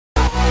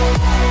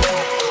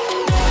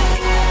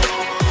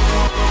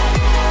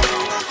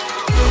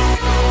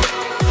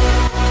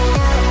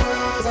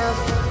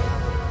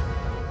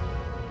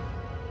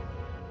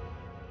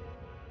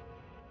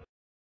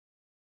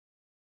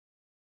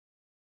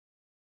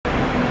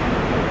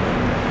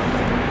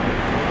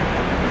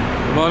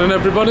Morning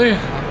everybody,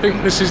 I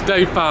think this is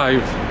day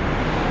 5.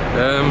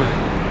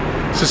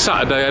 It's a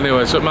Saturday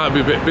anyway, so it might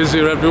be a bit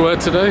busier everywhere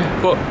today,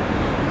 but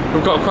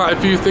we've got quite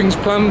a few things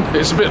planned.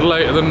 It's a bit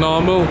later than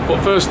normal,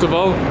 but first of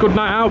all, good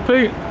night out,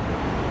 Pete.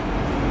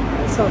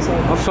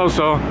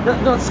 So.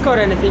 Not score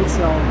anything, so.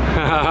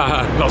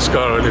 Not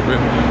score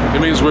anything. It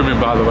means women,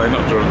 by the way,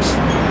 not drugs.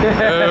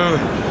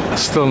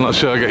 Still not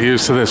sure I get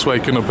used to this,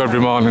 waking up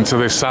every morning to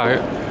this site.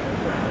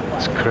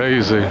 It's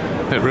crazy.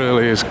 It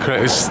really is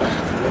crazy.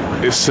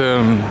 It's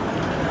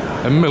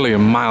a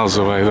million miles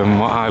away than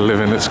what I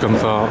live in at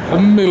Scunthorpe. A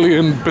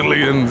million,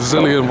 billion,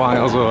 zillion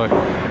miles away.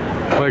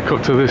 Wake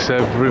up to this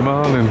every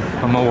morning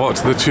on my walk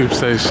to the tube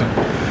station.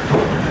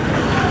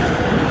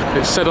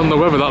 It said on the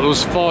weather that there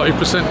was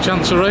 40%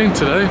 chance of rain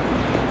today.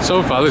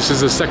 So far this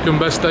is the second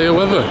best day of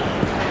weather.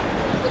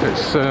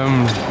 It's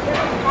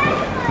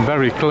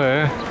very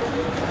clear,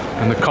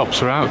 and the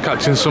cops are out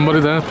catching somebody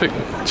there,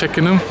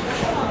 checking them.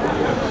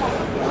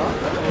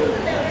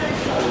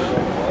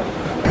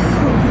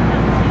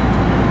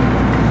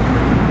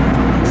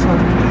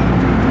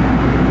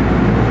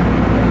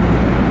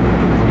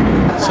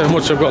 How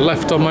much I've got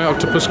left on my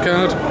octopus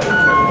card?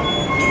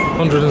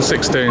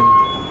 116.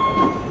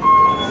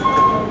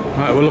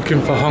 Right, we're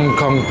looking for Hong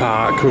Kong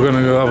Park. We're going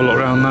to go have a look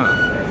around that.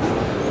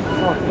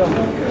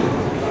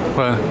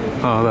 Where?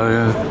 Oh, there,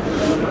 yeah.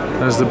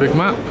 There's the big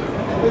map.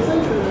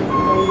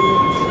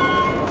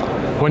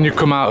 When you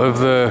come out of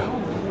the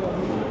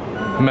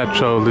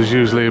metro, there's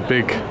usually a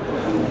big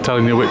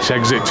telling you which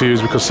exit to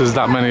use because there's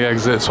that many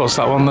exits. What's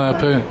that one there,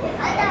 Pete?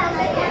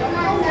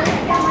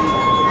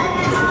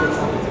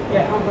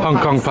 Hong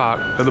Kong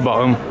Park at the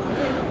bottom.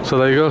 So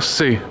there you go,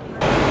 C.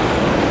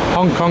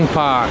 Hong Kong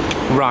Park,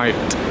 right.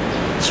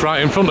 It's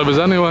right in front of us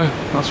anyway.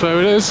 That's where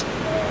it is.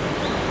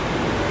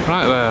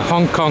 Right there,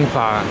 Hong Kong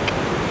Park.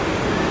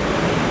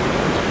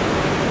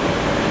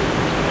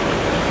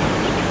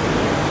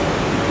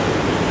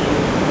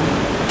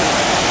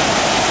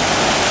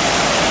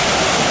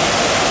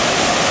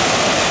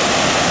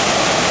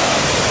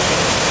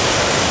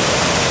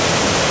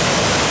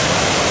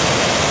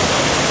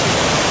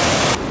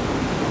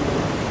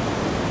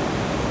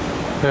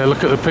 Yeah,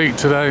 look at the peak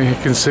today, you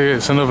can see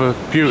it's another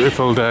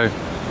beautiful day.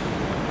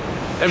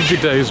 Every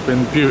day has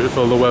been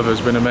beautiful, the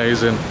weather's been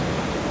amazing.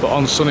 But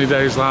on sunny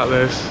days like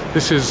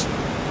this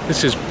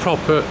is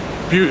proper,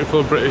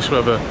 beautiful British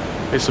weather.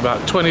 It's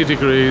about 20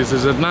 degrees,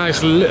 there's a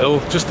nice little,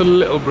 just a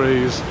little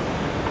breeze.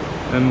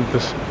 And the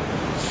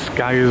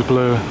sky is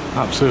blue,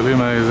 absolutely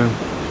amazing.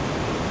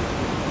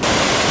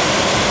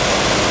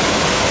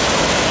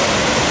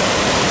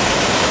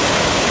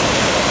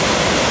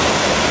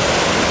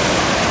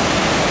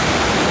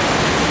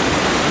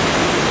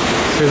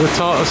 See the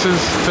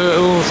tortoises,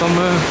 turtles on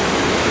there.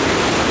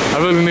 I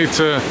really need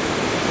to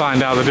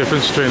find out the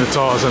difference between a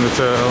tortoise and a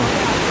turtle.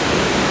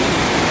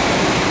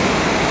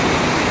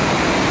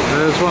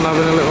 There's one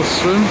having a little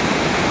swim.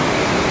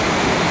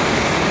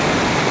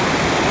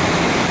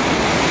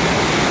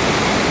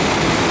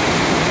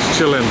 Just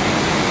chilling.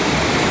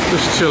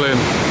 Just chilling.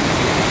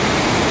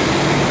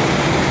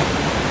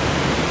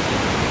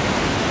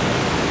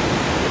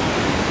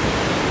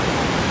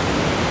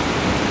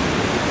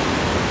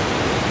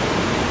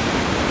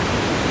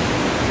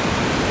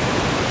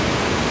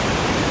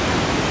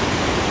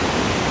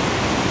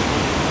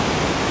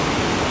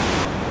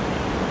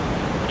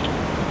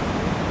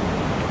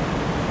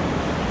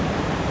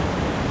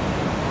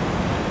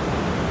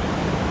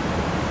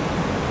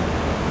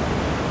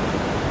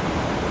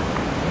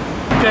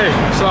 Okay,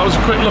 so that was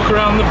a quick look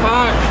around the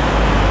park.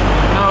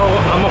 Now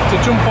I'm off to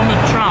jump on the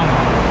tram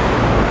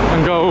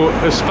and go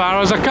as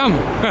far as I can.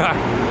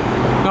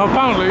 Now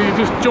apparently you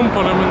just jump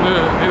on them and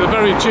they're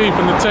very cheap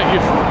and they take you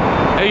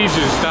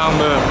ages down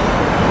the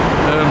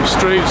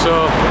street,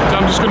 so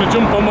I'm just going to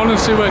jump on one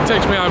and see where it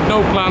takes me. I have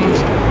no plans,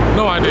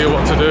 no idea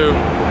what to do,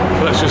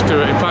 so let's just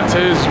do it. In fact,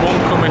 here's one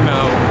coming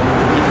now.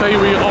 You pay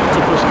with your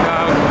octopus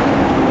card,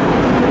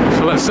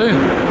 so let's see.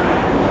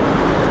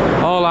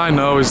 All I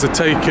know is they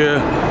take you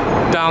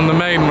down the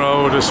main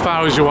road as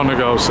far as you want to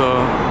go, so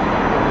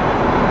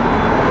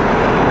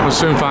we'll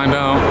soon find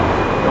out.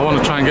 I want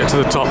to try and get to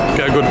the top,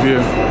 get a good view.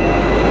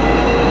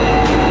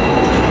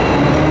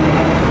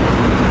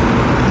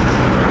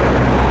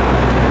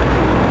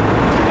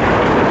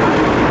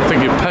 I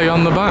think you pay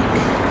on the back.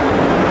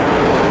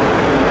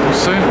 We'll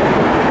see.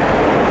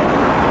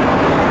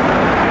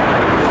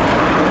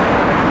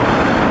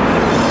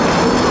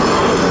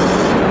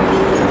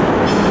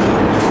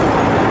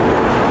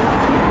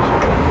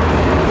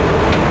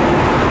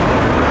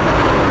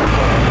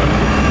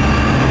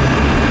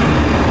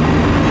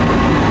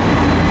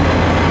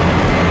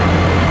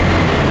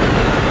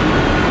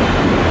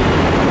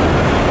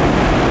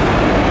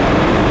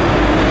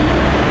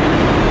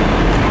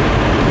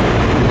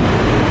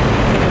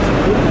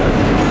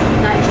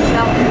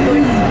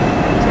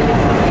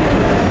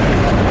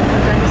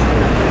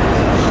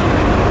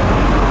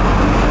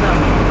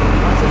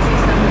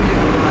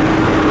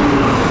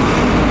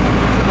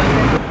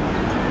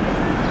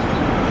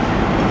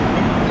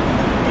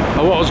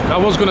 I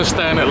was going to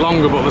stay in it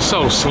longer, but they're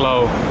so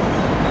slow.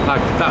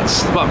 Like that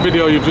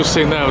video you've just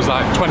seen there was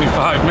like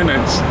 25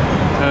 minutes.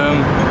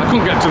 I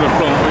couldn't get to the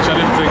front, which I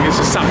didn't think. It's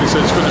a Saturday, so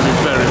it's going to be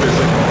very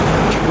busy.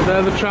 But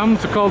they're the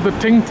trams. They're called the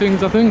Ting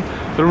Tings, I think.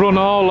 They run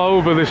all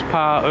over this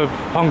part of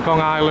Hong Kong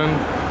Island.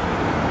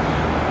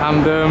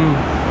 And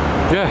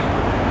yeah,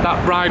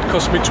 that ride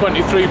cost me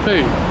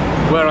 23p,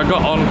 where I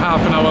got on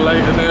half an hour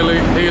later nearly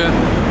here.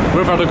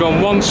 Where if I'd have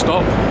gone one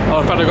stop,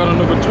 or if I'd have gone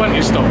another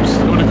 20 stops,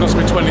 it would have cost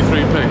me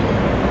 23p.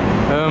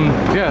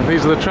 Yeah,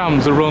 these are the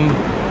trams that run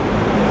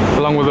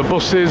along with the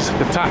buses,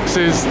 the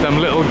taxis, them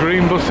little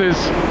green buses.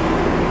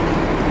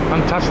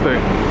 Fantastic.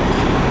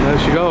 There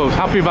she goes,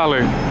 Happy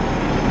Valley.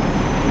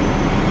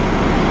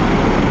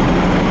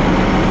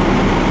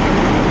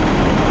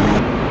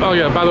 Oh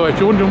yeah, by the way, if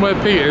you're wondering where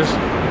Pete is,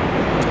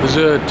 there's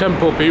a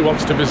temple Pete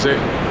wants to visit,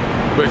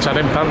 which I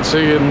didn't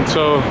fancy, and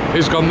so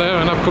he's gone there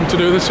and I've come to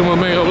do this, and we'll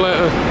meet up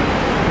later.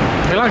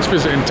 He likes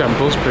visiting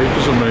temples, Pete,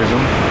 for some reason.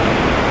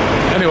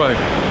 Anyway,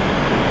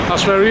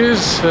 that's where he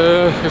is.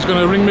 He's going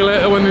to ring me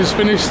later when he's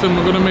finished and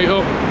we're going to meet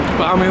up.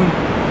 But I'm in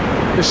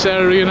this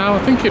area now. I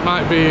think it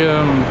might be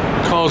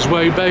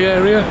Causeway Bay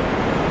area.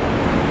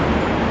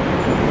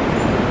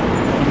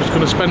 I'm just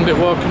going to spend it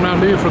walking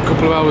around here for a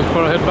couple of hours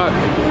before I head back.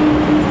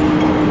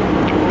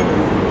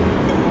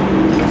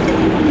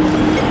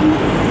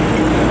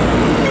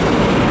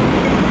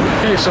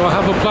 Okay, so I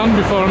have a plan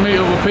before I meet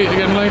up with Pete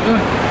again later.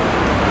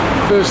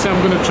 First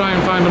I'm going to try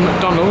and find a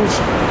McDonald's,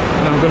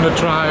 and I'm going to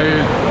try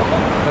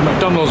a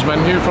McDonald's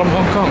menu from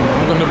Hong Kong.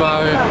 I'm going to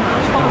buy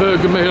a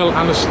burger meal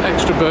and an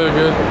extra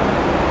burger,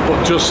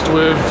 but just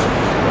with,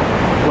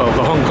 well,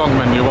 the Hong Kong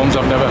menu ones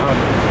I've never had.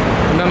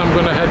 And then I'm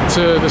going to head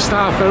to the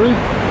Star Ferry.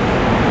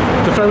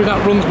 The ferry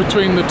that runs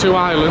between the two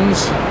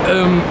islands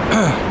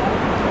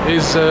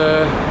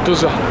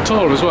does a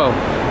tour as well,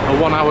 a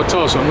 1 hour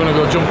tour, so I'm going to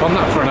go jump on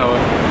that for an hour.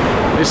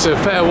 It's a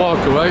fair walk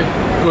away,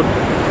 good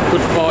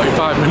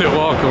 45-minute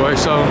walk away,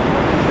 so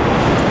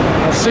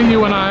I'll see you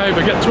when I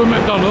either get to a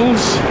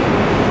McDonald's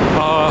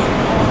or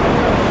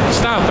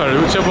Star Ferry,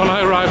 whichever one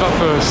I arrive at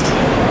first.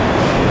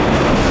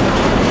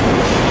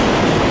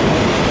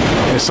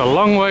 It's a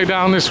long way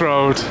down this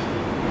road.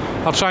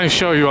 I'll try and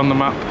show you on the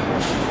map.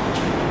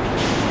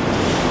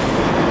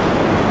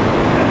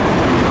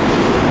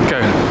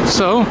 Okay,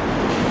 so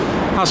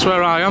that's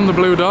where I am, the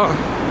blue dot.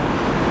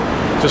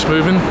 Just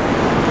moving.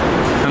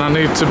 And I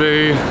need to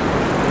be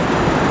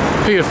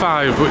Pier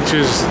 5, which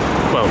is,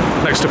 well,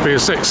 next to Pier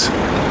 6.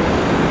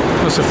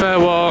 It's a fair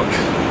walk.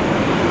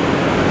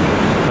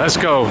 Let's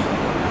go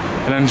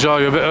and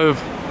enjoy a bit of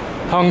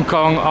Hong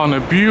Kong on a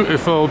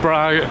beautiful,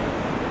 bright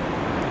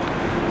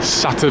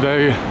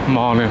Saturday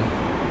morning.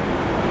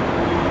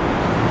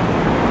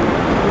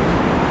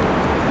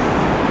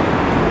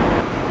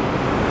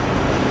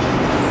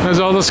 There's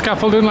all the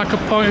scaffolding, like I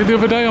pointed the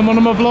other day on one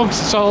of my vlogs.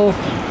 It's all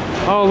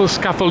the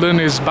scaffolding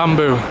is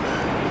bamboo.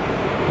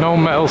 No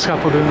metal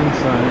scaffolding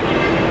inside.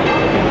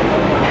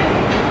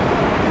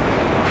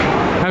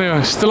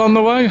 Anyway, still on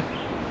the way.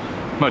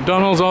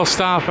 McDonald's or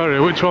Star Ferry,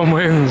 which one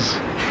wins?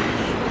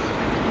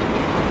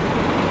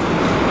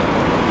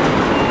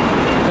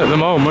 At the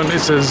moment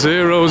it's a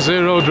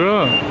 0-0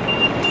 draw.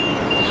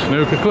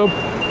 Snooker club.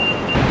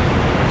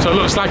 So it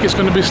looks like it's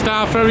going to be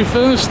Star Ferry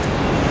first.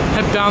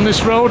 Head down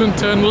this road and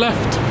turn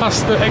left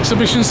past the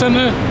exhibition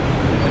centre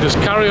and just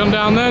carry on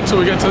down there till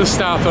we get to the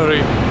Star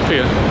Ferry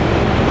pier.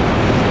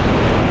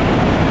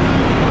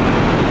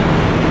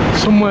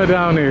 Somewhere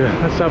down here,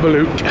 let's have a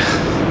look.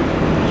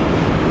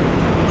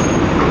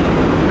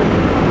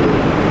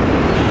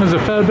 There's a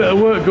fair bit of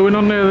work going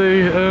on near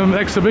the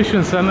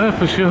exhibition centre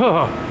for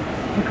sure.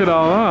 Look at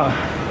all that.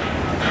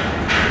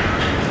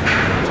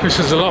 This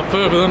is a lot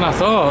further than I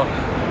thought.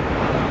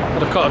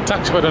 I'd have caught a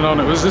taxi if I'd have known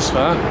it was this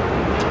far.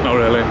 Not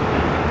really.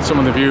 Some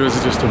of the views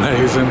are just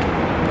amazing.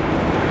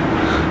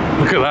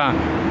 Look at that.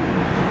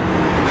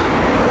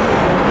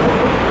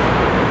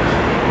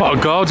 What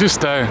a gorgeous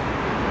day.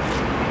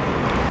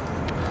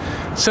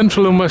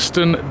 Central and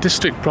Western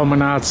District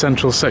Promenade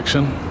Central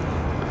section.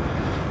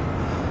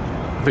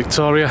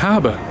 Victoria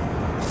Harbour.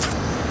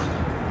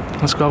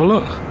 Let's go have a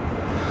look.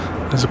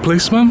 There's a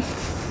policeman.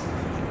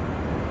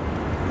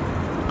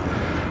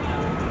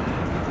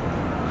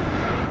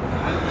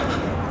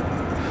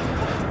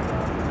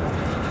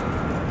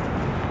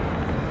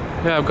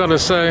 Yeah, I've got to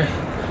say,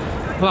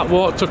 that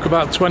walk took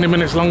about 20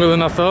 minutes longer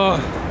than I thought.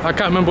 I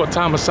can't remember what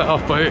time I set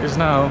off, but it is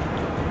now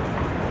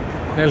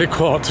nearly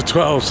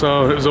 11:45,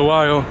 so it was a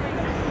while.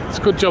 It's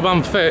a good job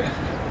I'm fit.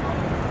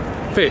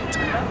 Fit,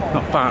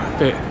 not fat,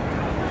 fit.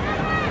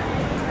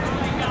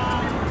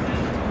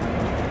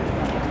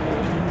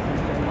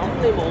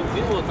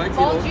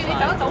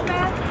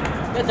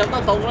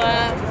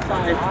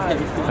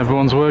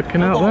 Everyone's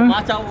working out there.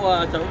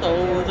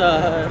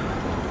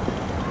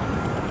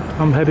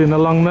 I'm heading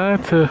along there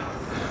to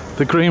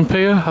the Green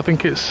Pier. I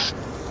think it's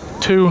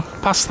 2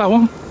 past that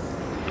one.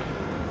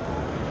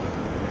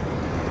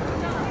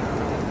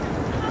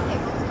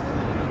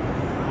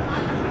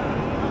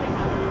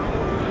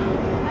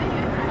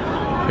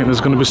 think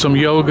there's going to be some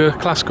yoga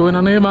class going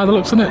on here by the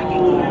looks of it. There's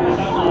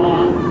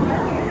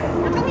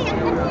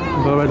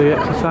already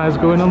exercise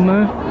going on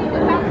there.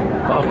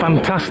 Got a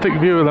fantastic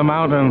view of the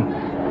mountain.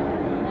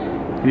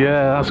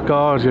 Yeah, that's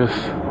gorgeous.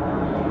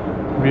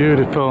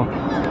 Beautiful.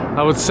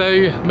 I would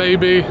say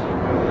maybe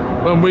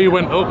when we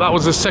went up, that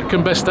was the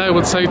second best day. I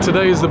would say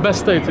today is the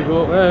best day to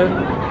go up there.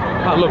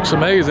 That looks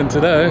amazing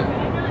today.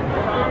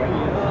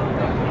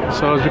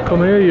 So as we come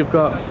here, you've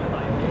got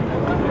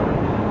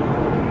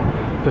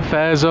the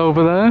fairs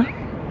over there.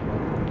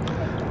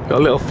 Got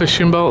a little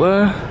fishing boat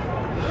there.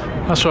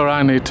 That's where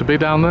I need to be,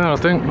 down there I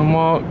think, and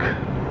walk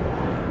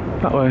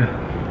that way.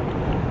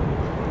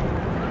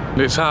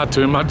 It's hard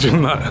to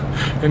imagine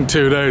that in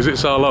 2 days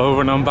it's all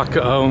over and I'm back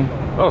at home.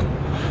 Oh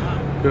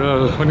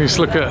God, when you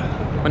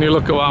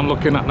look at what I'm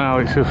looking at now,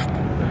 it's just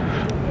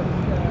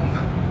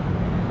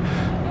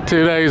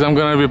 2 days I'm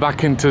going to be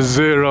back into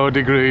 0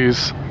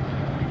 degrees.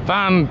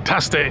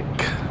 Fantastic.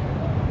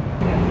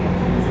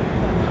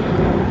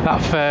 That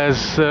fair's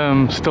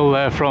still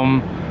there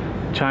from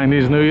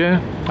Chinese New Year.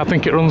 I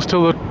think it runs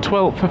till the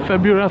 12th of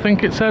February, I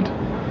think it said.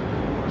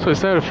 So it's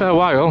there a fair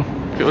while.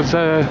 It was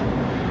a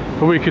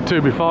week or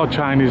 2 before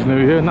Chinese New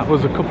Year, and that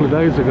was a couple of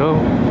days ago.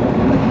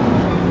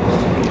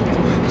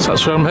 So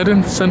that's where I'm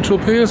heading, Central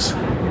Piers.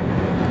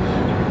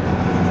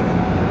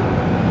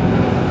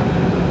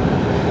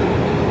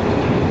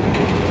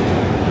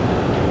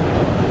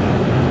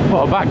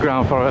 What a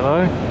background for it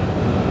though.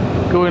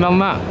 Going on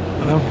that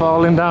and then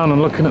falling down and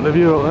looking at the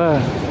view up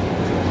there.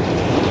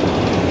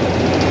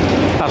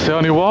 That's the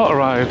only water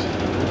ride.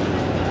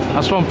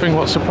 That's one thing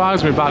what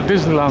surprised me about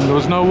Disneyland, there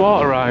was no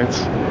water rides.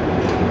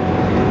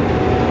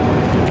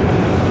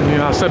 And, you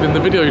know, I said in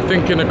the video, you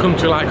think in a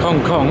country like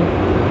Hong Kong,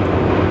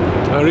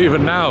 or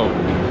even now,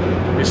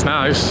 it's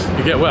nice,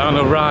 you get wet on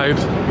a ride,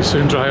 you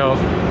soon dry off.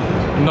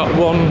 Not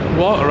one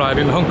water ride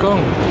in Hong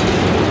Kong.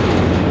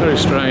 Very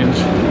strange.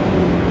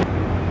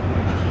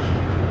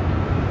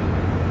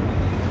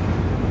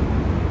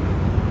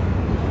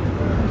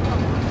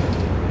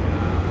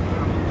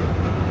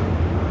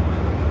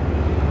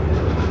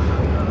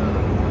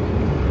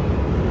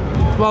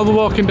 While we're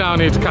walking down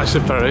here to catch the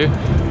ferry,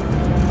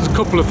 there's a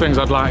couple of things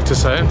I'd like to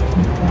say.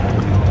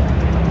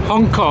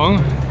 Hong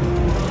Kong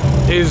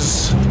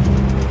is,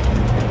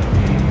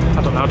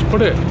 I don't know how to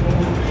put it.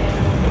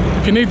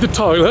 If you need the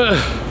toilet,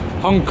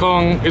 Hong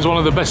Kong is one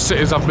of the best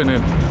cities I've been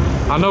in.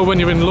 I know when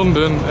you're in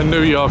London and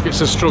New York,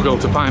 it's a struggle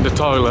to find a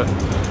toilet.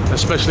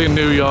 Especially in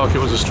New York, it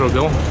was a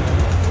struggle.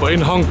 But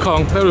in Hong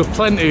Kong, there are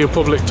plenty of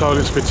public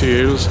toilets for you to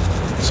use.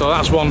 So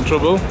that's one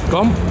trouble.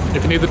 Come,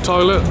 if you need the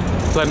toilet,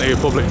 plenty of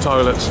public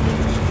toilets.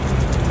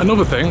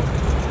 Another thing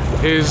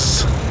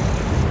is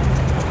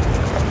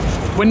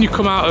when you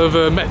come out of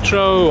a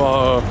metro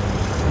or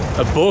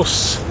a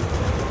bus,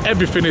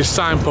 everything is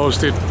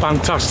signposted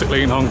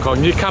fantastically in Hong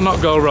Kong. You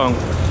cannot go wrong.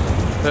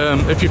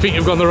 If you think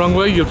you've gone the wrong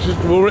way,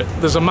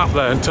 there's a map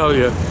there and tell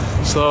you.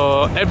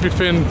 So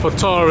everything for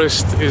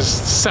tourists is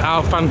set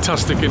out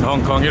fantastic in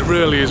Hong Kong. It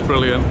really is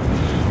brilliant.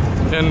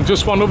 And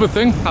just one other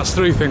thing, that's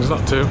 3 things,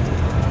 not 2,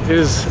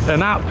 is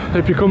an app.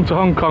 If you come to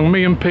Hong Kong,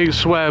 me and Pete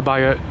swear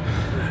by it.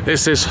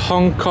 It's this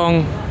Hong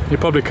Kong, you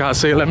probably can't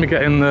see it, let me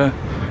get in the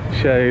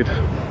shade.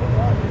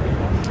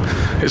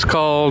 It's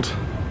called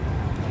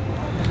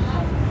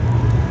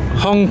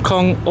Hong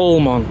Kong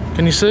Ulmon.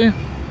 Can you see?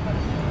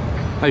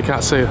 Oh, you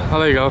can't see it. Oh,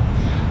 there you go.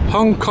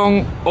 Hong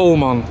Kong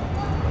Ulmon.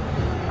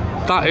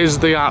 That is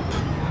the app.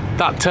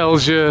 That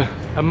tells you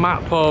a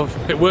map of,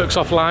 it works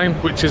offline,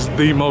 which is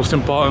the most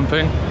important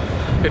thing.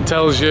 It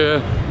tells you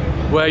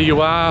where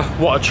you are,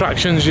 what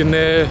attractions you're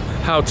near,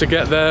 how to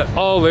get there.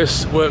 All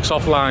this works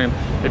offline.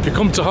 If you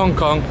come to Hong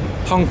Kong,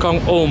 Hong Kong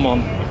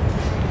Ulmon.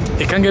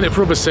 You can get it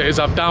for other cities.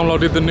 I've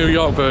downloaded the New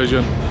York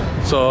version,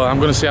 so I'm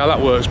going to see how that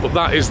works, but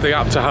that is the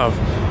app to have.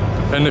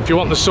 And if you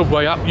want the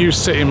subway app, use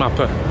City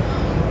Mapper.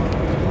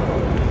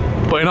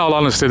 But in all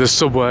honesty, the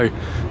subway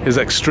is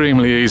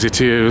extremely easy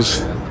to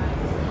use.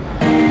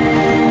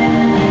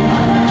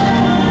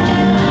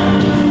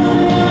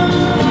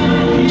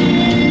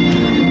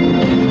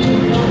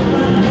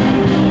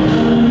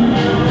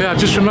 Yeah, I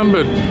just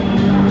remembered,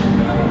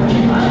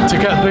 to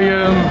get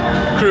the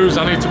cruise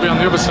I need to be on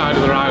the other side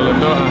of the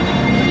island, don't I?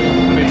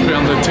 I need to be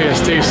on the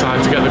TST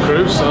side to get the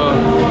cruise, so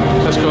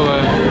let's go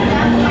there.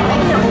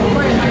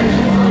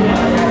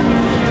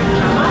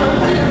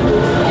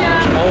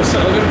 All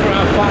settled in for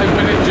our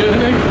 5-minute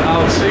journey.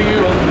 I'll see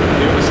you on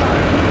the other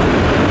side.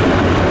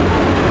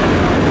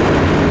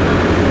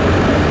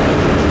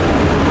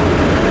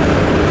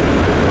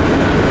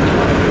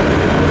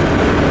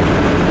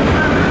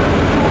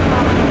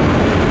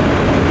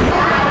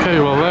 Okay,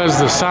 well there's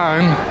the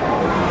sign.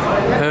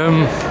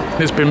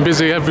 It's been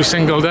busy every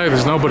single day.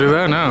 There's nobody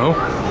there now.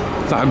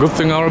 Is that a good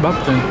thing or a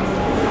bad thing?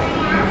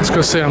 Let's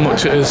go see how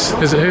much it is.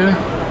 Is it here?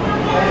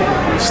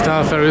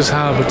 Star Ferry's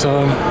Harbour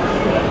Tour.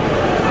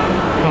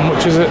 How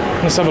much is it?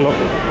 Let's have a look.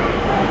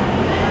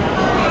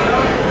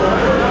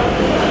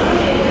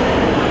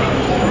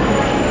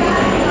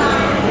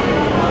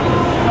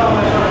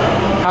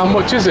 How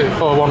much is it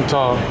for one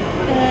tour?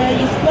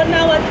 It's 1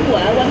 hour tour,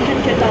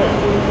 $100.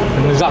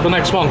 And is that the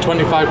next one,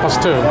 25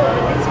 past 2? This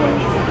one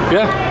is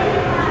Yeah?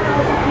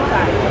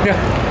 55. Yeah,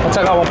 I'll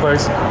take that one,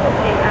 please.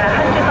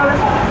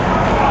 $100.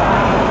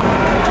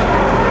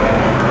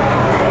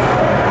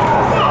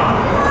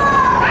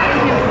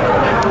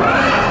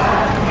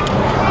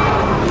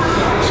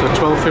 So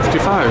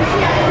 12.55.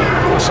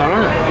 That's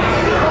alright.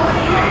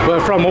 Where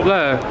from, up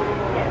there?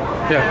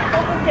 Yeah.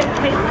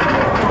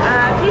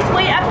 This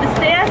way up the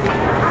stairs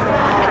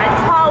at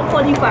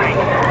 12:45.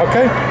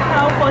 Okay.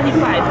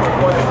 12:45.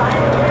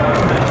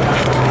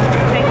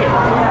 Thank you.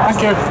 Thank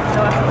you.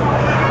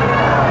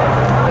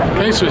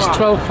 Okay, so it's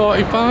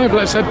 12.45.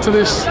 Let's head to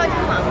this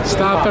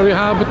Star Ferry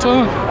harbour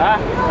tour.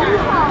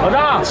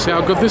 Let's see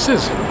how good this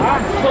is. I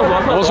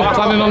wasn't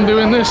planning on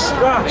doing this.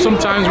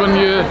 Sometimes when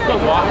you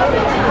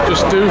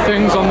just do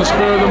things on the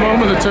spur of the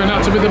moment, they turn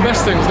out to be the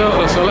best things, don't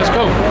they? So let's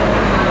go.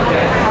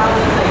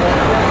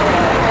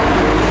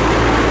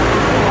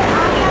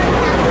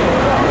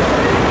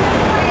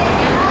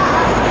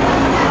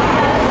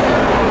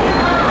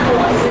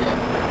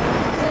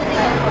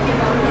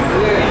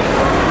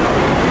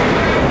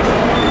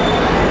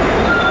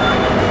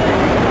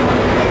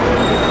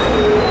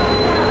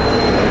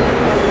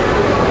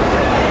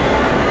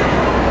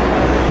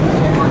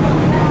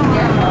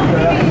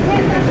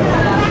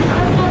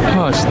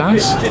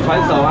 Nice.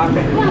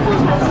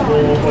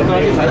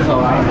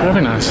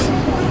 Very nice.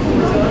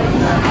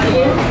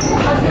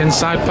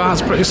 Inside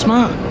part's pretty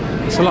smart.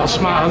 It's a lot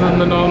smarter than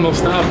the normal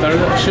Star Ferry,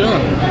 that's sure.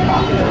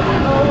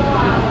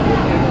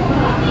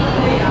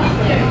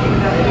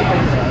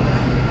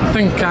 I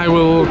think I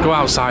will go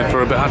outside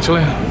for a bit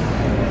actually.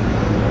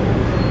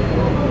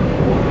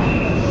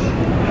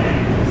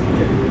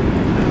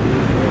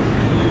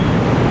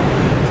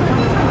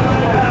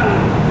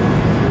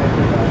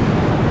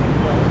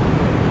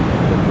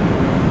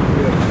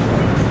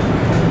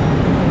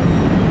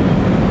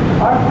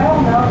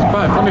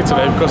 Funny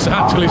today because it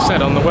actually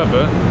said on the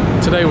weather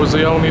today was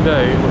the only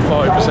day with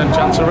 40%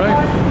 chance of rain.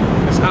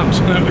 It's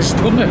absolutely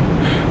stunning.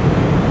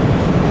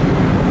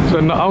 So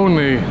not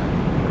only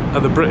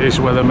are the British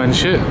weathermen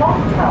shit,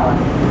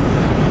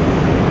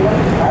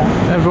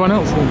 everyone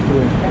else seems to be.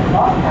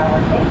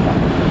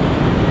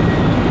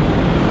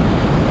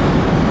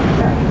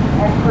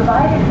 Has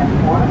provided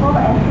affordable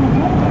and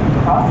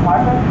convenient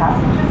cross-harbor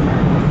passenger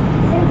service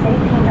since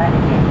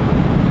 1898.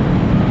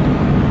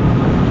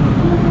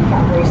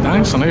 It's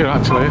nice on here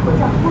actually,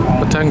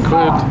 for 10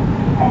 quid.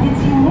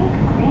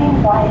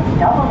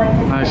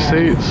 Nice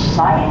seats,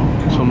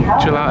 some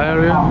chill out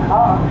area.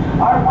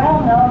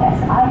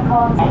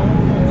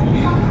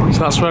 So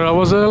that's where I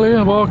was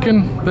earlier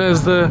walking.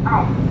 There's the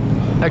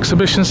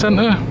exhibition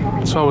centre.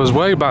 So I was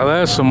way back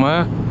there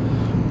somewhere.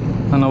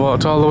 And I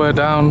walked all the way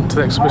down to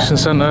the exhibition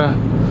centre,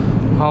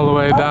 all the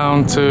way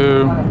down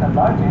to,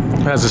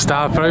 there's the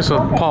Star Ferry, so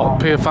Port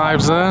Pier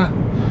 5's there.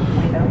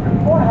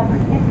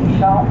 450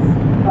 shops,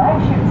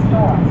 flagship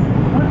stores,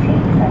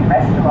 boutiques and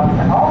restaurants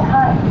of all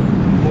kinds.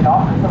 It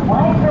offers a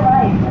wide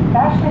variety of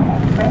fashion and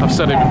trendy. I've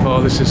said it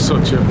before, this is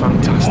such a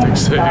fantastic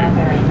city.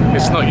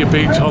 It's not your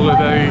beach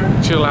holiday,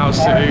 chill out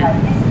city.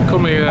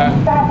 Come here,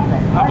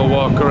 have a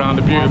walk around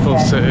a beautiful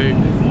city,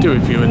 do a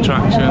few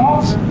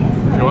attractions.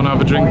 If you want to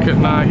have a drink at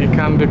night, you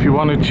can. If you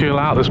want to chill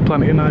out, there's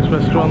plenty of nice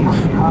restaurants.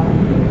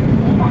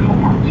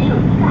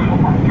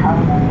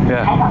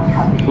 Yeah,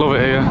 love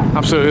it here,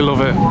 absolutely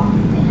love it.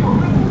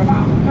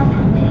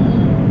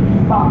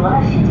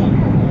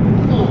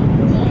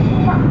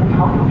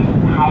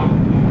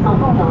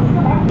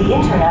 The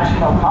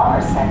International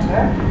Commerce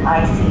Center,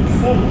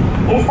 ICC,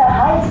 is the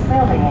highest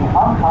building in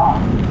Hong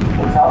Kong.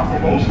 Its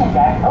observation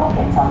deck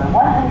opens on the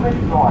 100th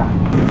floor.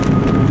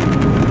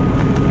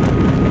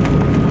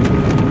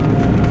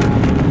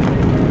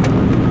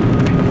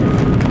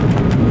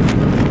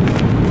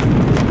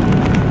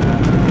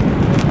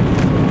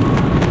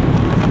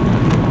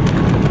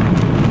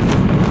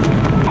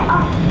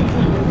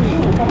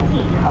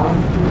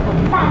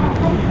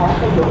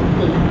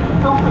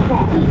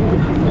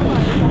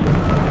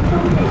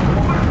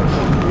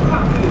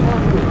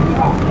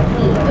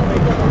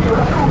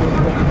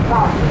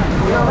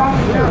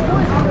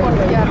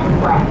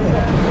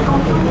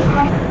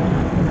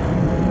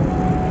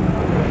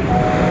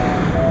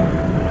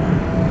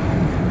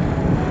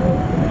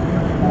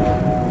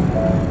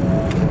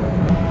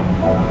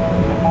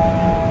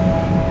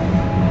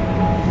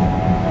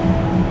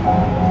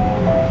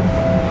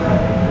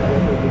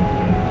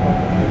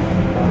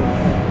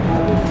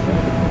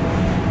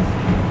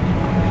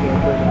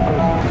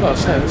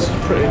 It's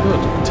pretty good.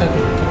 10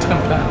 for £10.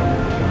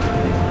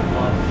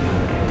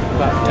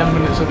 About 10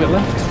 minutes of it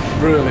left.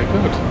 Really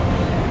good.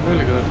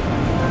 Really good.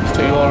 Just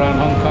take you all around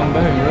Hong Kong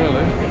Bay,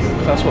 really.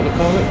 If that's what they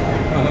call it.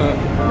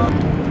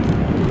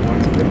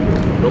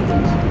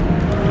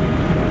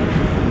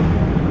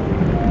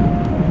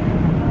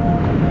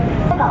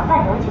 香港万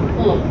能酒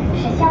店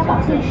是香港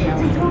历史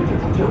最悠久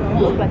的酒店，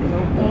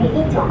于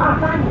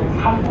1928年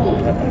开业。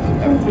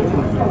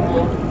1994年，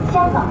香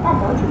港万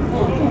能酒店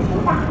进行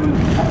大规模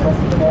的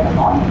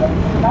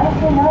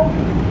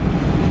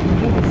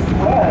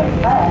wear a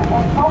flag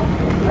and talk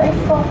to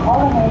graceful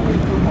coronated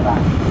cupola.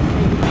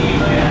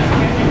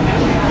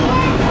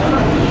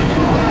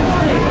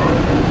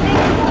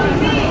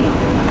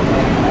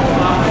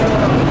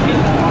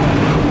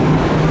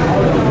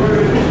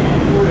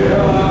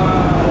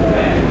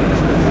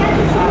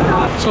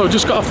 So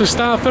just got off the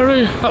Star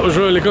Ferry. That was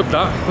really good,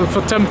 that.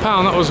 For £10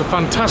 that was a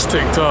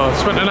fantastic tour.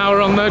 Spent an hour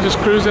on there just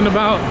cruising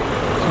about.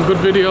 Some good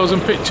videos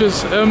and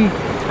pictures.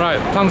 Right,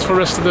 plans for the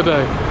rest of the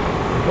day.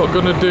 What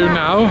we're going to do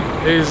now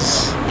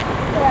is...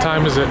 What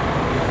time is it?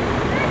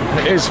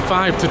 It is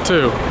 5 to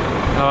 2.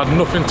 I had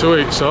nothing to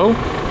eat, so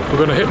we're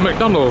going to hit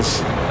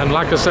McDonald's. And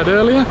like I said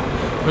earlier,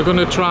 we're going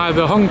to try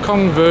the Hong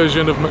Kong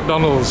version of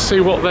McDonald's.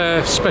 See what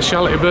their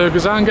speciality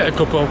burgers are and get a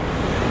couple.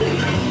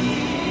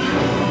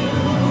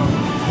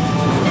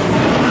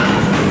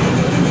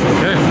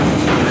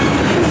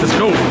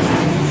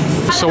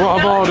 So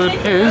what I've ordered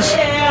is,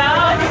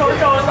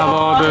 I've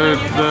ordered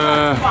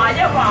the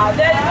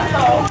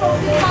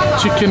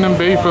chicken and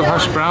beef with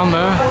hash brown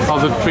there, or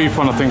the beef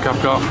one I think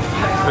I've got,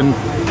 and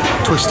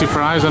twisty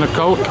fries and a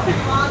Coke.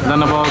 And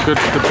then I've ordered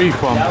the beef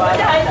one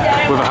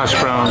with a hash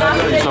brown.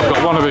 So I've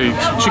got one of each,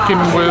 chicken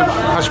with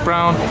hash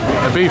brown,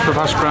 a beef with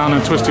hash brown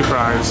and twisty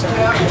fries.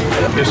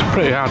 It's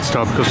pretty hard to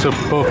stop because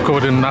they're both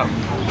covered in that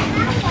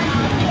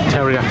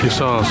teriyaki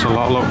sauce a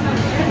lot, look.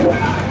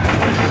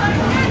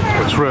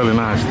 It's really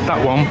nice. That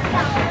one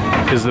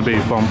is the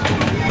beef one.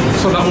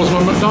 So that was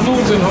my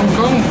McDonald's in Hong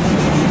Kong.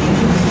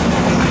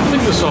 I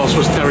think the sauce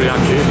was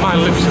teriyaki. My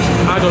lips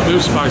are, I don't do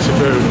spicy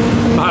food.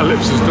 My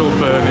lips are still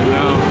burning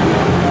now.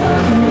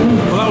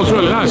 Well, that was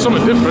really nice.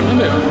 Something different, isn't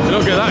it? You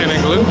don't get that in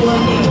England.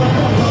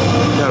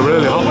 Yeah,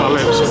 really hot my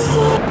lips.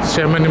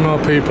 See how many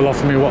more people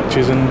offer me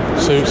watches and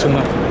suits and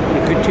that.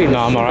 No,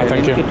 I'm alright,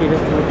 thank you. No,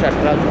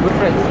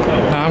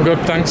 I'm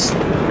good, thanks.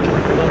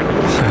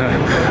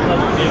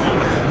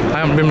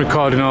 I haven't been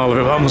recording all of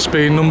it, but that must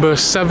be number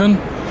 7.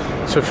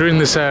 So if you're in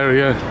this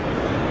area,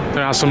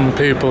 there are some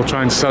people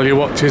trying to sell you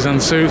watches and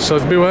suits, so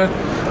beware.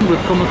 We've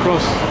come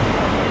across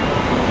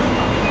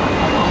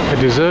a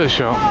dessert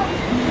shop.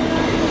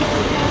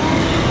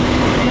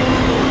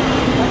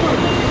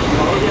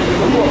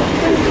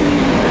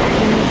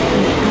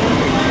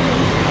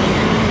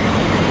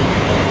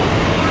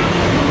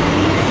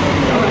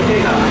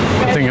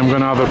 I think I'm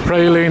going to have a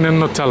praline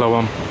and Nutella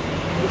one.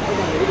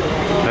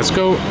 Let's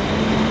go.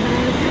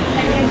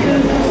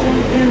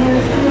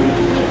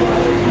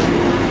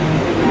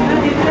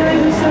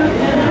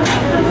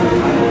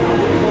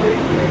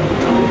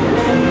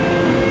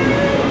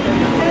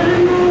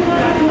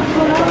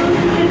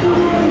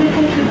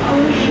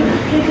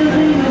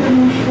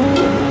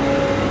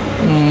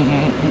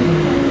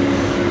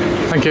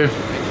 Thank you.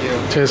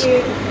 Cheers.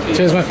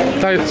 Cheers, mate.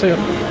 Bye. See you.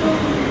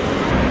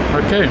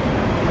 Okay,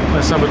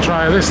 let's have a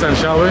try of this then,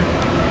 shall we?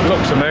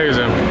 Looks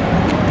amazing.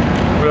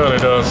 Really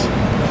does.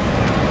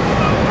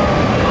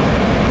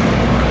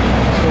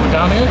 So we're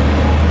down here.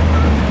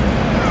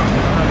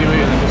 How do you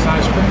eat it? Just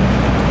ice cream?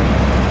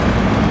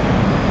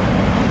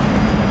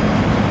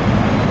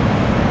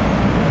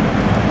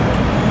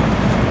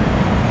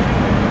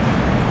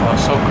 Oh,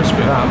 it's so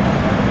crispy that.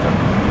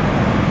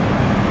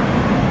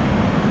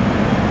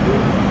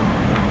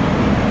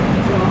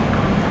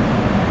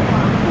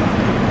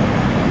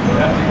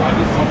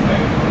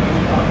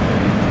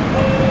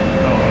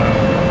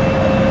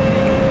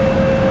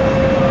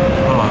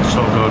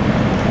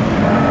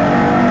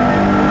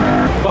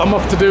 What I'm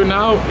off to do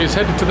now is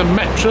head to the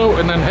metro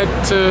and then head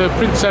to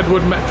Prince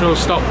Edward metro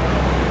stop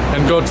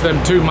and go to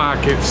them 2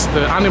 markets,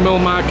 the animal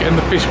market and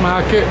the fish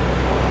market.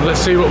 Let's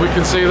see what we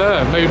can see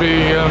there.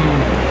 Maybe,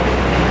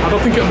 I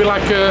don't think it'll be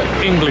like an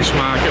English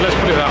market, let's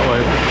put it that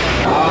way.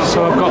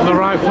 So I've got the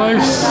right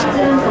place.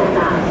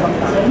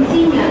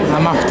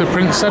 I'm after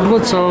Prince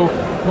Edward, so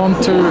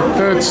 1, 2,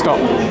 3rd stop.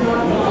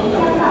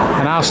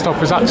 And our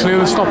stop is actually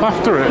the stop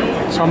after it.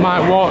 So I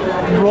might walk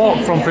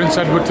from Prince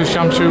Edward to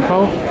Sham Shui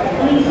Po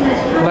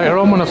later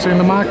on when I've seen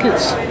the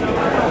markets.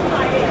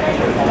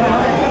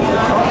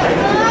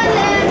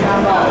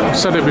 I've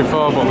said it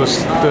before, but the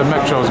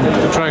metros,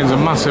 the trains are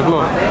massive.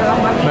 Look,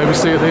 maybe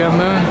see at the end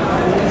there.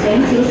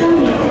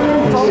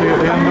 See at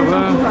the end up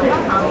there.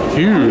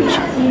 Huge.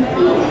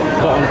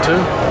 Bottom 2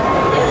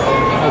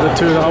 are the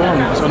 2 that I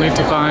want. So I need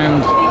to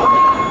find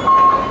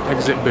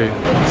exit B.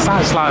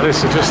 Sites like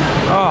this are just,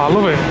 oh, I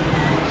love it.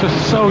 It's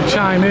just so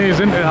Chinese,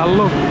 isn't it? I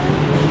love it.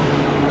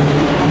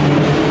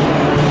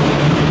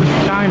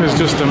 China's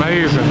just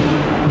amazing.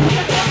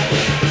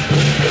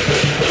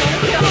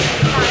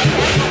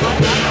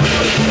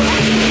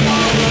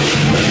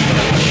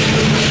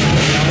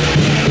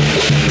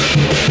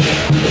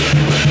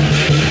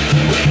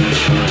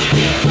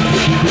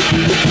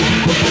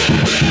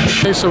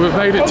 Okay, so we've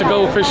made it to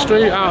Goldfish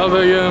Street out of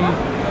the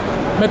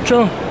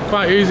metro.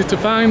 Quite easy to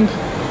find.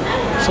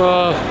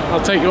 So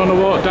I'll take you on a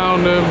walk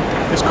down,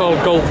 it's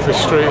called Goldfish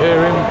Street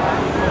here in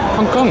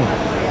Hong Kong.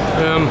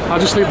 I'll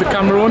just leave the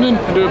camera running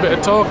and do a bit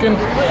of talking.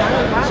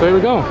 So here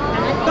we go.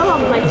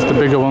 There's the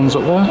bigger ones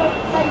up there.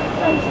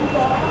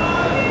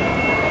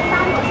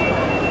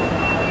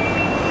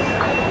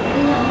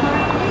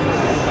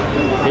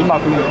 碼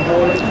佢養開。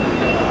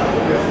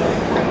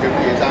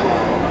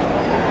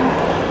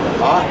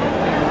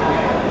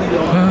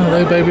Ah,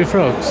 they baby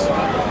frogs.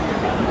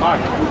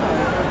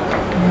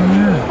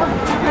 Yeah.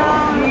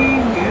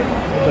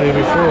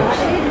 Baby frogs.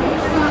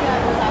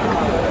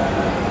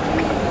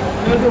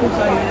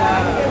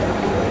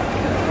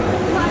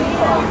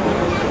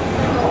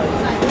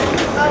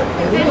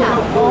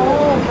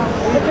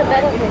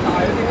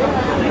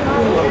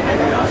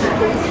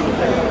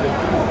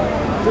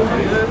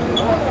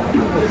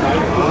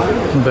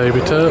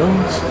 Baby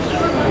turtles.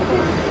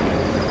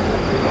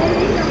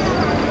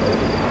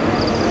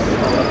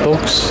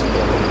 Bugs.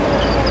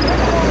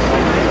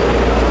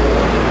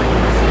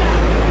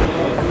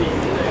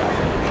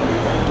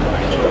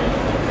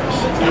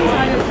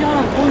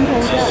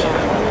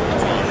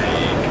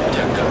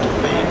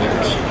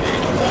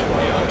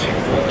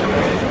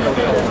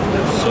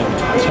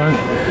 Sorry.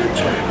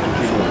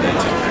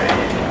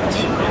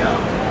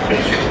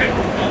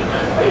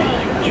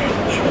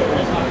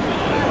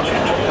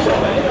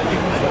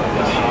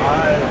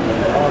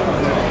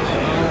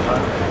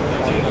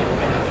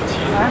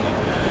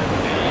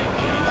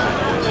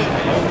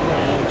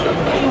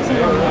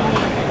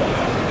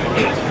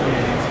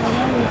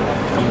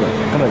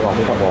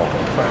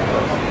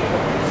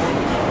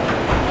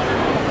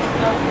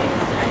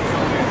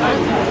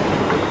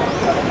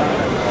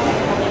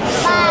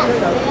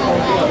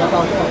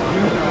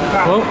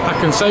 Well, I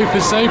can safely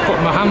say, put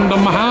my hand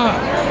on my heart,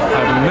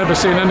 I've never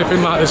seen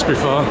anything like this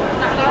before,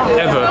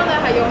 ever.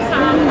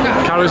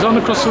 Carries on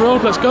across the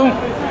road, let's go.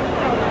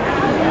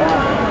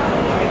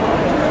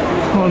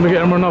 Let me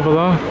get him run over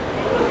there.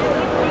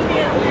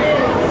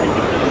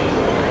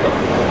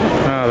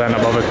 Ah, they're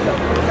not bothered.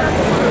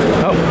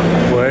 Oh,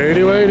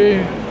 waity,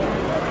 waity.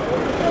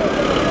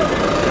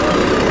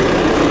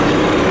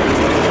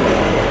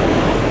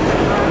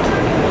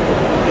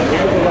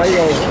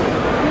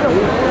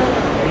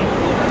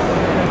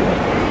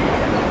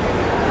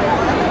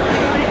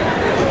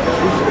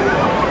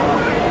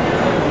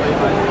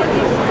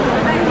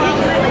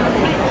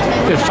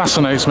 It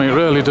fascinates me, it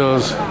really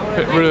does.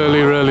 It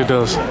really, really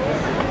does.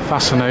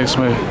 Fascinates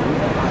me.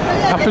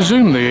 I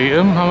presume they eat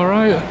them, am I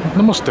right?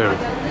 They must do.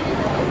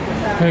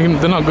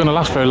 They're not going to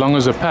last very long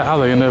as a pet, are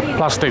they? In a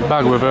plastic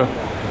bag with a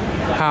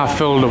half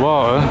filled of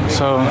water,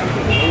 so...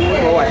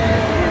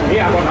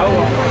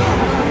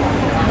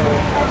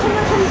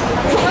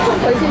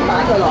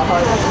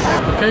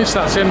 Okay, so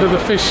that's the end of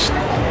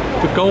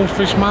the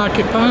goldfish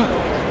market part.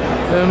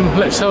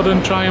 Let's head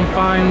and try and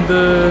find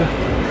the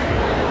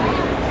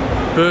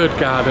bird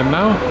garden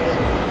now.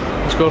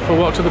 Let's go for a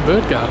walk to the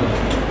bird garden.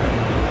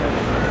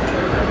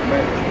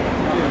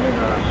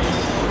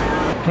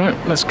 Right,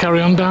 let's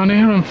carry on down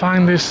here and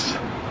find this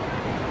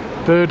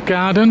bird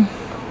garden.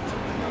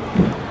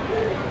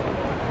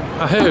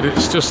 I heard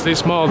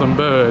it's more than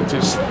birds,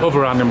 it's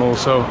other animals,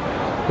 so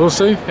we'll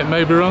see, it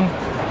may be wrong.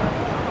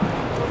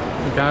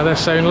 The guy there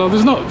saying, well,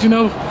 there's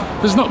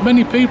not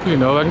many people, you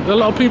know. A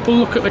lot of people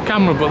look at the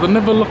camera, but they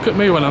never look at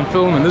me when I'm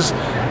filming. There's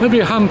maybe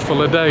a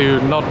handful a day who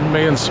nod at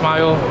me and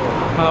smile.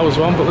 That was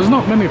one, but there's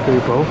not many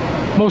people.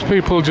 Most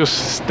people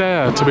just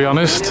stare, to be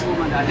honest.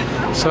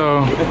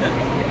 So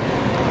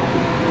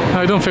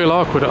I don't feel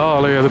awkward at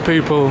all here. The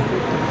people,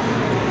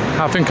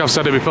 I think I've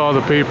said it before,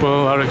 the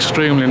people are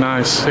extremely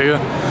nice here.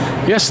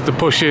 Yes, they're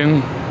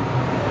pushing.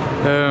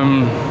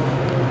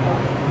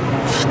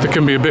 They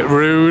can be a bit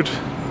rude.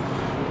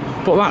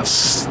 But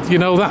that's, you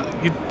know,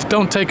 that you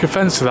don't take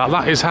offence to that.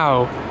 That is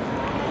how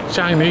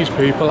Chinese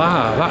people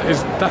are.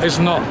 That is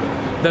not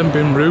them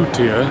being rude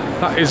to you.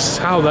 That is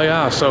how they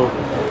are. So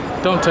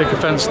don't take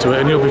offence to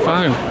it, and you'll be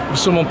fine. If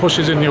someone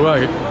pushes in your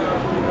way,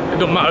 it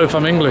don't matter if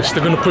I'm English.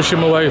 They're going to push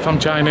him away if I'm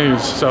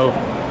Chinese. So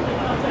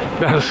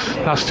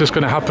that's just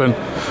going to happen.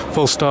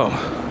 Full stop.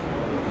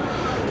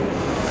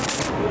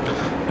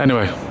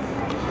 Anyway,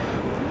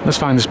 let's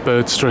find this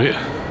bird street.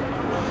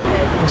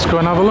 Let's go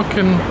and have a look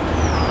in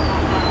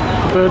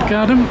bird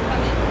garden.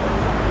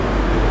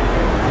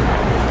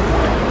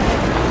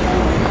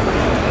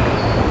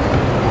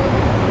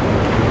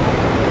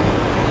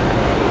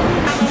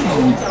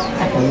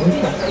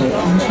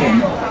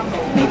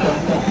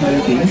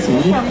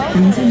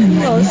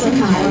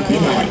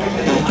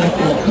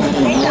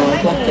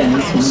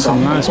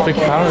 Some nice big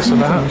parrots of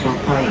that.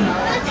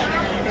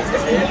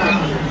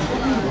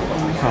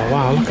 Oh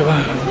wow, look at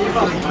that.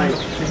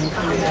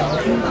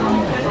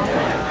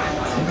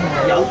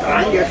 有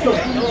蛋嘅粟，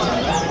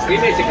俾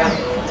咩食啊？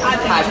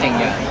太平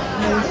洋，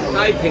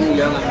太平洋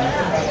啊！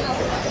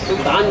咁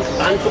蛋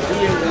粟咁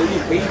樣有啲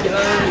俾啫啦，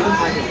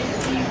太平洋。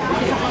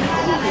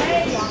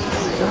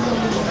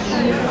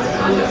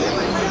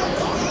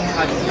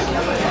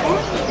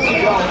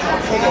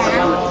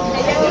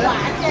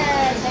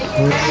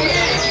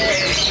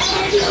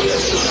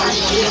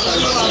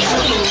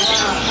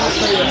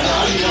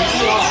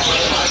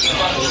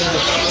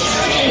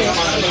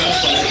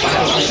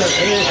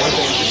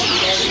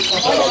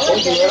If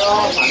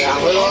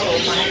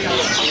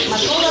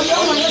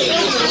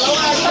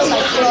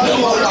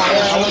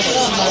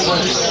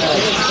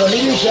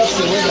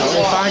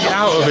I get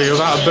out of here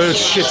without a bird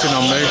shitting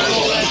on me,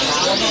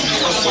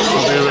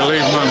 I'll be a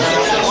relieved man.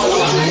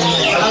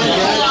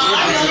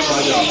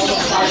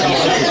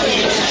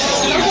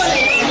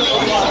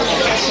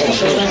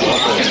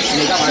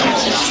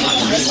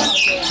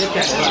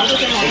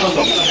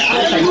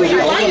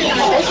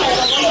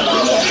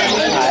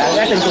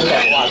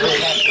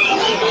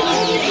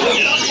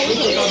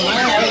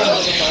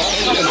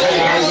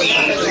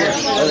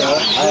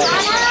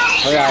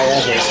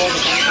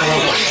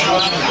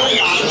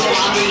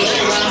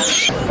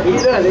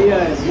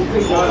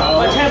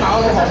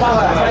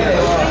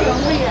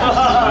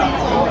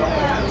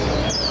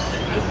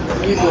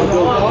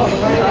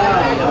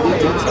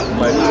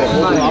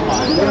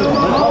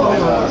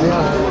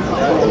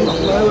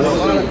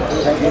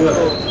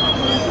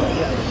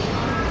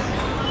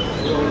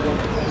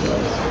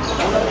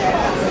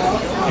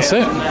 That's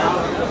it.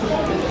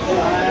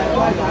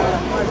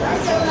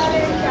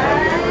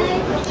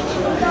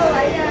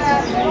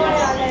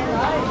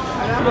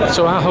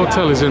 So our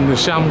hotel is in the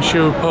Sham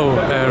Shui Po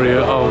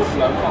area of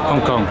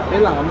Hong Kong,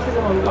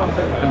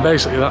 and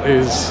basically that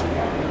is,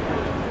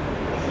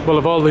 well,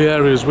 of all the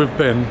areas we've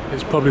been,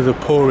 it's probably the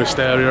poorest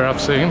area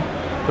I've seen.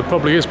 There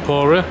probably is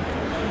poorer,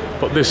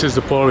 but this is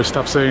the poorest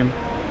I've seen.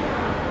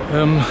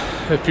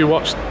 If you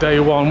watched day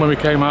one when we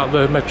came out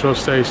the metro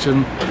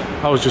station,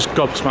 I was just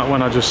gobsmacked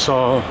when I just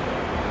saw.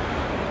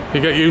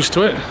 You get used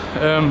to it,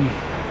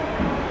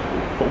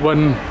 but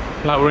when,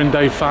 like, we're in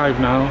day 5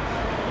 now,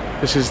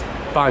 this is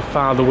by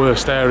far the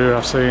worst area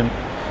I've seen.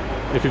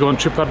 If you go on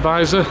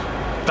TripAdvisor,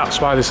 that's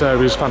why this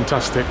area is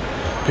fantastic,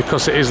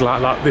 because it is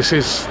like that. This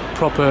is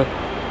proper,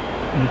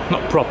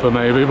 not proper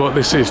maybe, but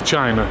this is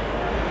China.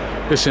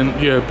 This isn't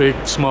your big,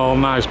 small,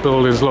 nice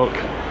buildings. Look,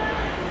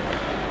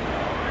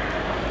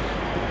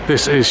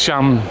 this is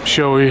Sham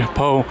Shui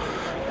Po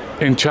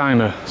in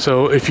China.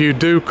 So if you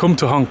do come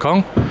to Hong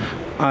Kong,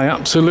 I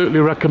absolutely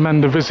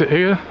recommend a visit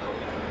here.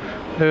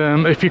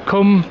 If you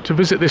come to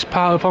visit this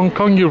part of Hong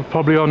Kong, you'll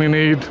probably only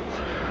need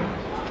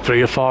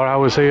 3 or 4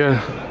 hours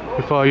here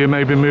before you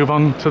maybe move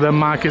on to the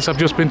markets I've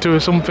just been to or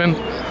something.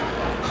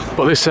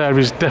 But this area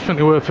is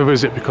definitely worth a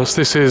visit, because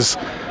this is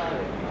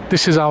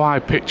how I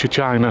picture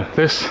China.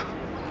 This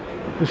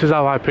is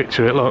how I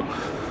picture it. Look,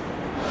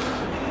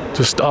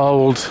 just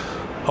old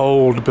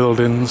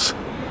buildings,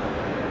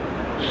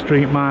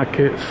 street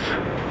markets.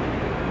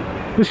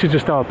 This is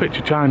just how I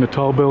picture China,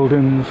 tall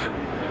buildings.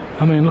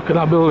 I mean, look at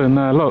that building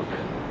there, look.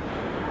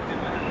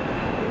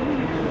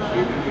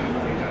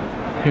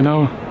 You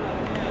know,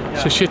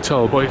 it's a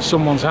shithole, but it's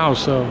someone's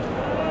house, so.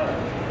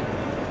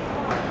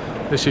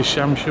 This is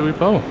Sham Shui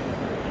Po.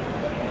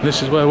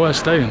 This is where we're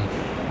staying.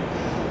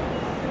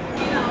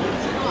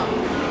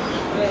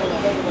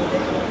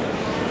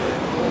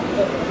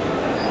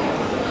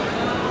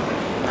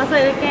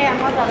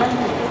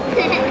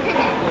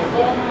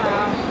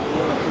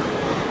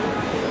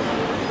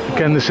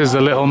 Again, this is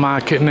the little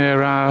market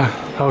near our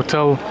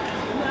hotel,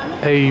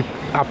 a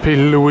Happy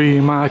Louis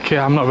market.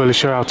 I'm not really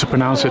sure how to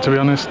pronounce it, to be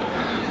honest.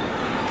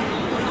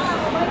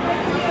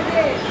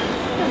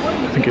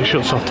 I think it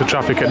shuts off the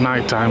traffic at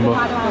night time, but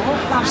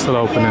it's still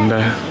open in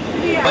there.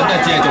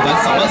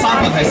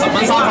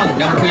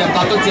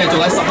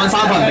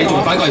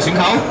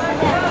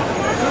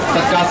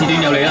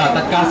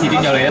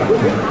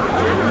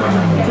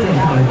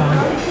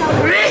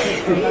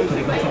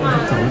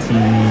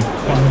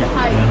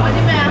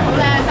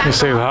 You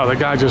see that? The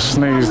guy just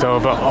sneezed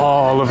over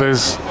all of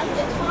his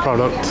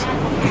product.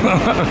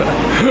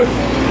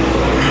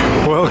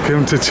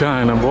 Welcome to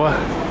China, boy.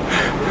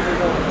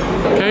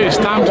 Okay, it's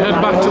time to head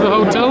back to the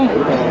hotel.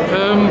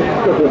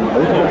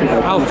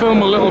 I'll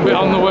film a little bit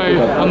on the way,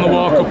 on the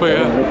walk up here,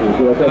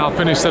 and I'll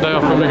finish the day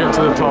off when we get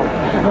to the top.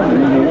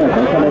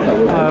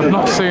 I've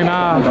not seen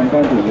our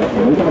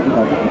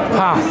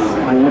path.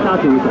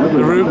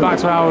 The route back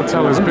to our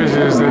hotel is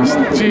busy as this.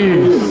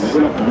 Jeez,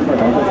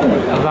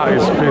 that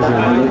is busy.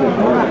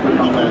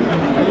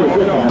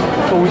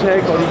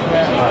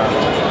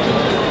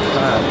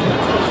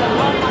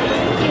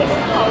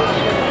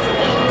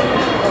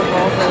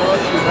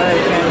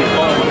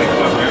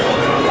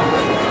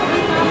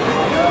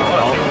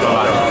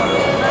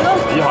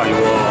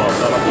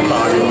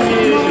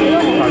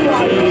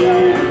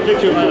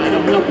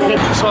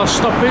 So I'll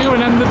stop here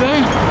and end the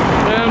day.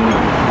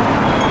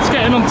 It's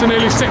getting on to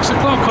nearly 6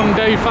 o'clock on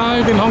day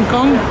 5 in Hong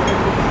Kong.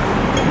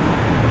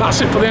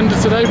 That's it for the end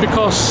of today,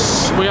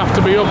 because we have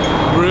to be up,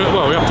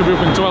 well, we have to be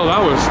up in 12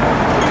 hours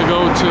to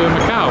go to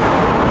Macau,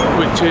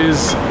 which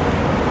is,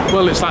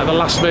 well, it's like the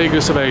Las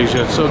Vegas of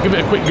Asia. So give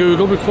it a quick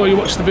Google before you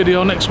watch the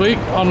video next week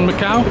on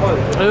Macau.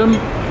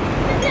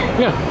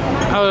 Yeah,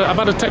 I've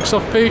had a text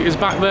off Pete, he's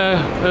back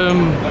there.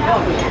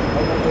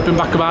 Been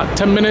back about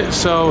 10 minutes,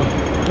 so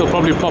he'll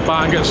probably pop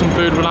out and get some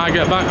food when I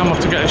get back. I'm off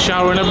to get a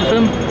shower and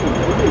everything.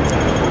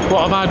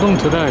 What have I done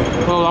today?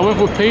 Well, I went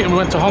with Pete and we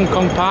went to Hong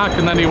Kong Park,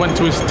 and then he went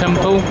to his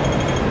temple.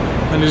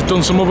 and he's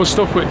done some other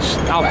stuff which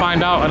I'll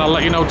find out and I'll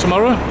let you know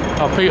tomorrow,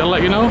 or Pete will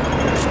let you know.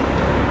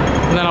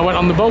 And then I went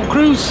on the boat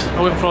cruise.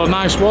 I went for a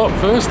nice walk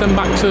first, then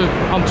back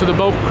onto the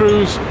boat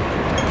cruise,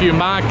 a few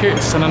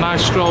markets and a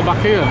nice stroll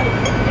back here.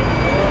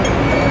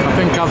 I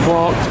think I've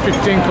walked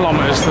 15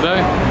 kilometres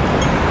today,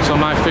 so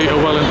my feet are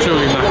well and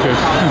truly knackered.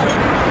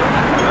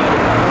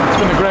 It's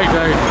been a great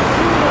day.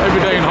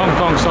 Every day in Hong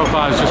Kong so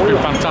far has just been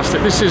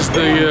fantastic. This is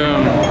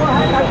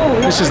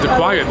the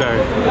quiet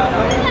day,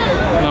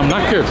 and I'm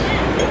knackered.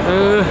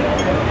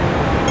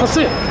 That's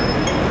it.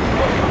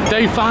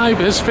 Day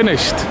 5 is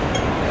finished.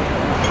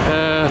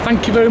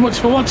 Thank you very much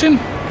for watching.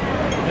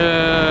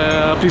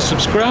 Please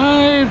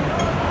subscribe,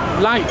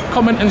 like,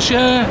 comment and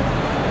share.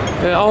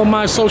 All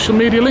my social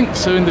media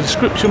links are in the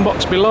description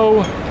box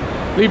below.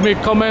 Leave me a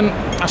comment,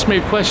 ask me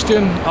a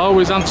question, I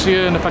always answer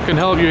you, and if I can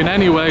help you in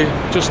any way,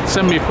 just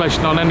send me a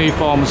question on any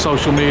form of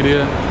social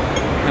media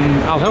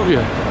and I'll help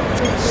you.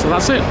 So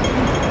that's it.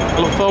 I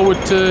look forward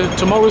to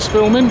tomorrow's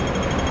filming,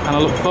 and I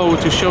look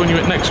forward to showing you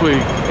it next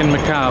week in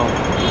Macau.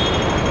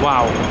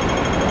 Wow,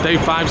 day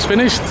 5's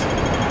finished.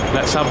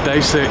 Let's have day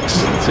 6.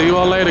 See you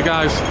all later,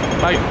 guys.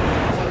 Bye.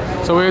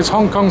 So here's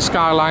Hong Kong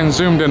skyline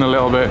zoomed in a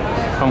little bit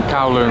from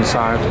Kowloon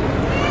side.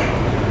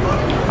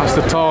 That's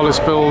the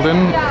tallest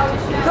building.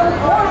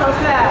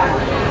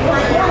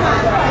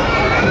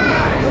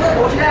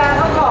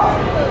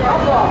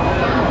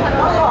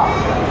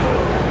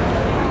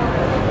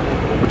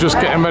 We're just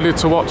getting ready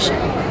to watch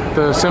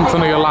the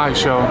Symphony of Light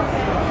show.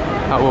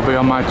 That will be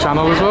on my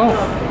channel as well.